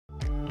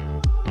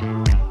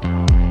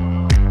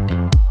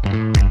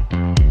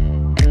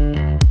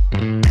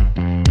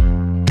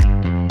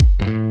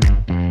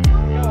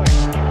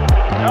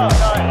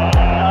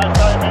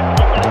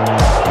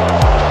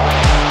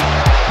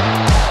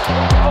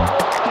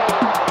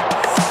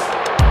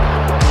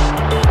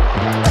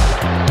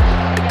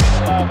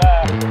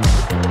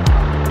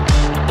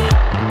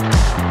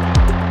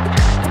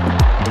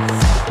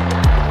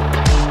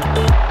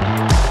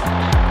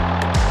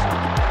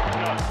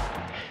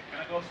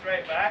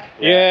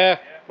Yeah? Yeah.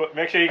 But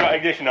make sure you got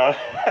ignition on.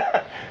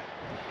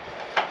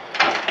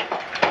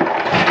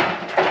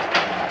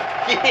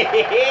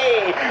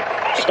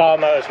 Star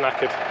motor's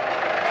knackered.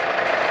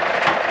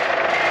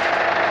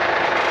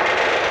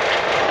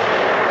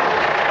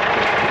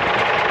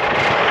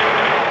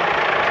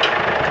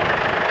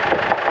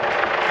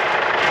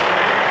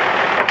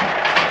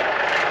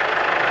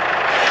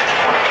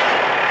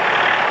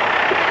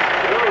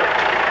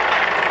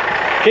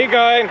 Keep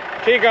going,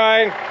 keep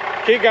going,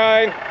 keep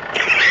going.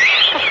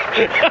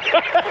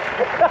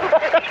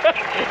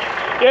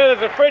 Yeah,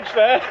 there's a fridge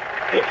there.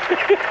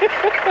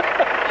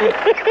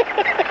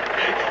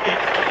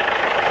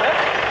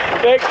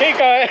 Yeah, keep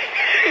going.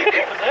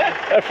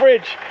 A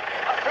fridge.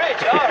 A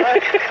fridge,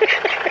 alright.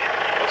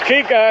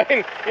 Keep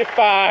going, you're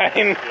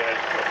fine.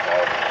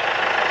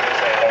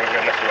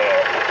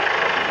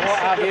 What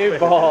have you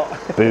bought?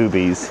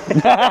 Boobies.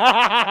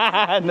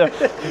 No.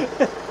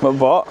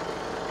 What?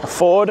 A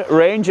Ford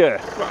Ranger.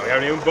 Well, we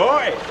haven't even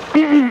bought it.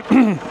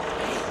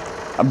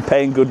 I'm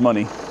paying good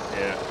money.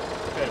 Yeah.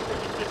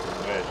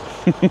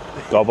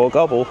 Gobble,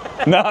 gobble.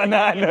 No.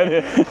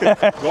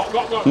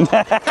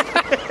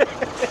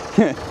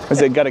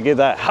 Has it got to give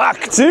that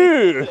hack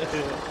too?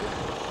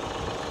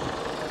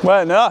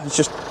 Well, no, it's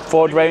just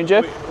Ford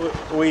Ranger.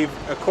 We've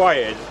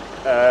acquired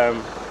a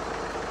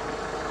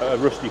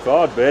rusty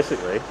Ford,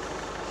 basically.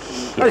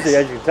 As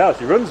you can tell,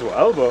 she runs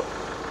well, but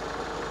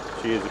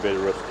she is a bit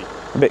rusty.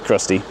 A bit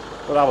crusty.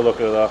 We'll have a look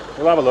at her though.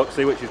 We'll have a look,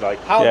 see what she's like.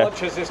 How Yeah. much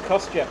has this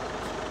cost you?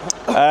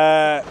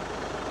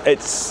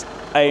 It's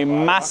a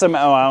massive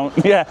amount.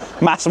 Yeah,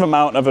 massive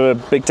amount of a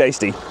big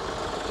tasty. So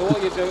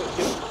what you do,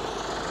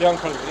 the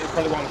uncle, you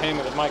probably won't hear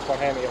me, the mic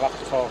won't hear me, you'll have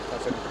to talk.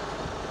 That's it.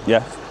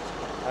 Yeah.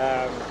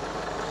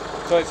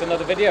 So it's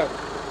another video.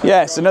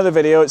 Yeah, it's another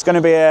video. It's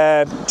going to be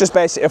just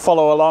basically a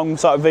follow along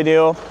sort of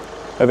video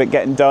of it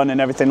getting done and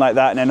everything like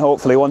that, and then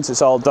hopefully once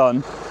it's all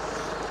done,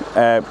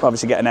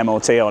 obviously get an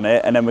MOT on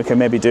it, and then we can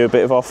maybe do a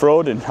bit of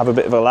off-road and have a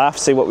bit of a laugh,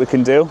 see what we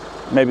can do,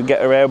 maybe get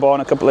her airborne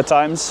a couple of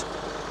times,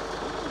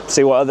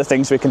 see what other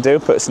things we can do,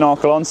 put a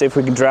snorkel on, see if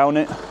we can drown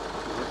it,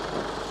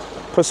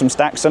 put some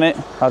stacks on it,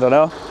 I don't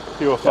know,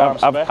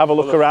 have a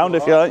look around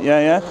if you like.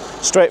 Yeah,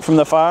 straight from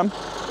the farm.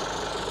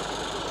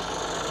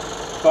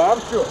 Farm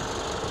truck.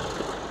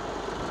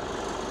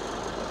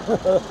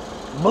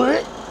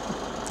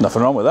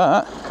 Nothing wrong with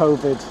that.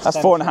 COVID. That's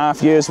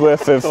 4.5 years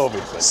worth of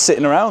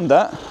sitting around.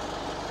 That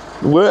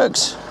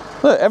works.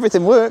 Look,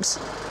 everything works.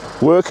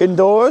 Work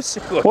indoors.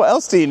 What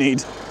else do you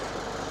need?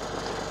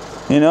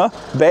 You know,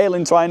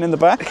 baling twine in the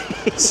back.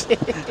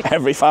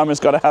 Every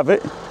farmer's got to have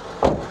it.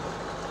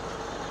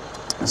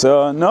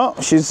 So no,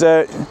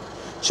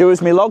 she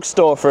was my log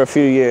store for a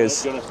few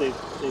years.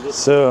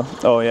 So,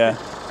 oh yeah.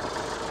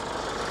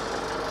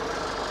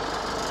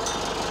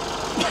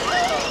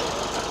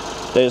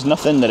 There's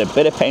nothing that a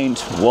bit of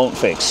paint won't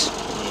fix.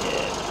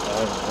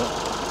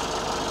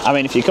 I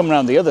mean, if you come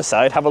around the other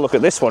side, have a look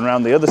at this one.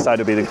 Round the other side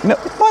will be the... No,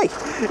 why?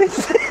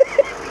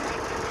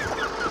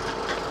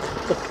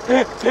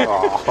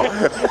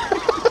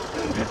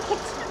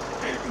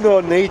 No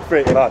need for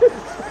it, lad.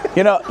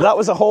 You know, that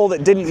was a hole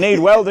that didn't need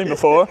welding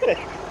before. Bit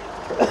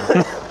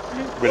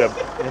of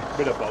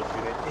bugs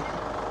in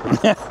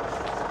it.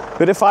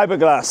 Bit of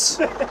fiberglass.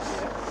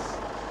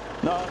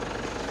 No.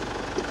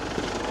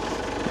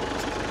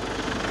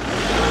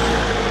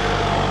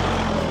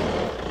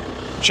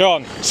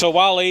 Sean, so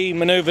while he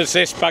manoeuvres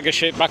this bag of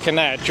shit back in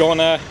there, do you want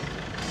to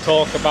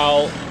talk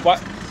about what?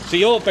 So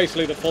you're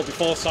basically the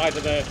 44 side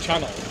of the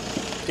channel.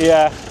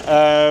 Yeah,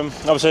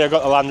 obviously I've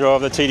got the Land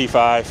Rover, the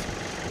TD5.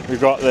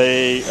 We've got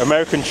the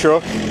American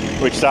truck,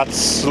 which that's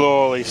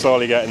slowly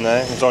getting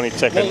there. It's only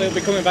taken... Well, they'll be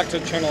coming back to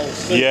the channel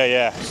soon.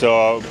 Yeah.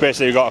 So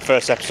basically we've got a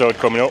first episode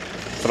coming up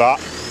for that.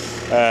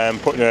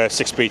 Putting a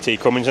 6PT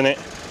Cummins in it.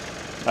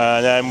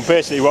 And then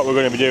basically what we're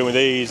going to be doing with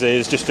these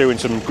is just doing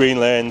some green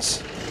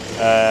lanes.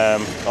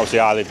 Obviously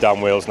I live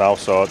down Wales now,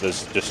 so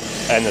there's just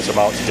endless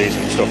amounts of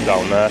decent stuff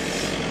down there.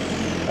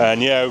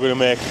 And yeah, we're going to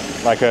make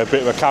like a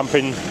bit of a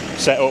camping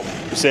setup,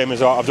 the same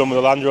as what I've done with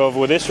the Land Rover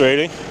with this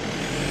really.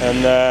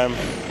 And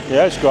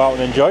yeah, just go out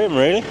and enjoy them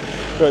really.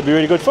 So it'll be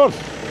really good fun. Do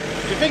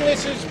you think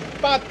this is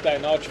bad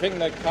then, or do you think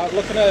the car,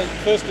 looking at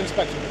first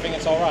inspection, do you think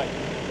it's alright?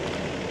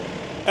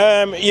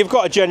 You've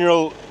got a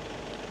general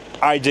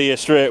idea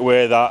straight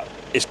away that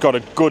it's got a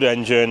good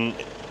engine,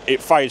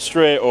 it fires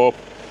straight up.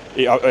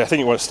 I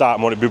think it won't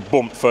start more, it'll be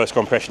bumped first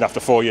compression after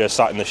 4 years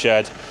sat in the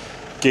shed.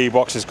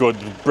 Gearbox is good,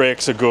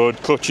 brakes are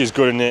good, clutch is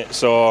good in it,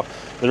 so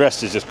the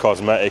rest is just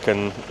cosmetic,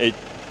 and it's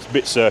a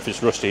bit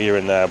surface rusty here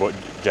and there, but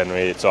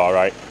generally it's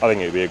alright. I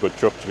think it'd be a good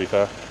truck, to be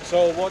fair.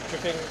 So what do you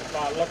think,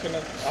 like, looking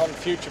at on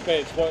future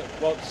bids,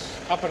 what's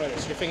happening with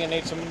this? Do you think it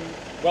needs some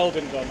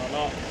welding done or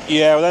not?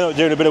 Yeah, well, they're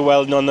doing a bit of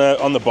welding on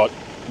the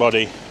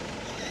body. I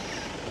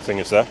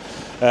think it's there.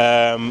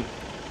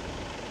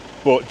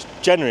 But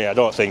generally, I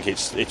don't think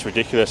it's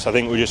ridiculous. I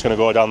think we're just going to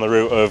go down the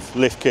route of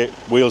lift kit,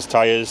 wheels,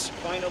 tyres,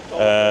 Final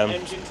call,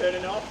 engine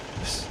turning off.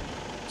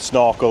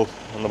 snorkel,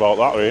 and about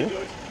that really.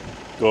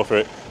 Go for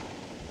it.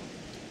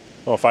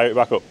 Oh, fire it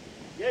back up.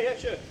 Yeah,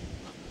 sure.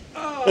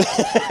 Oh.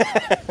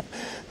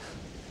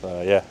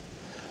 Yeah,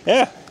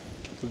 yeah,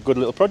 it's a good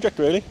little project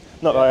really.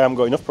 Not that I haven't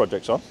got enough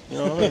projects on. You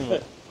know what I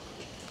mean?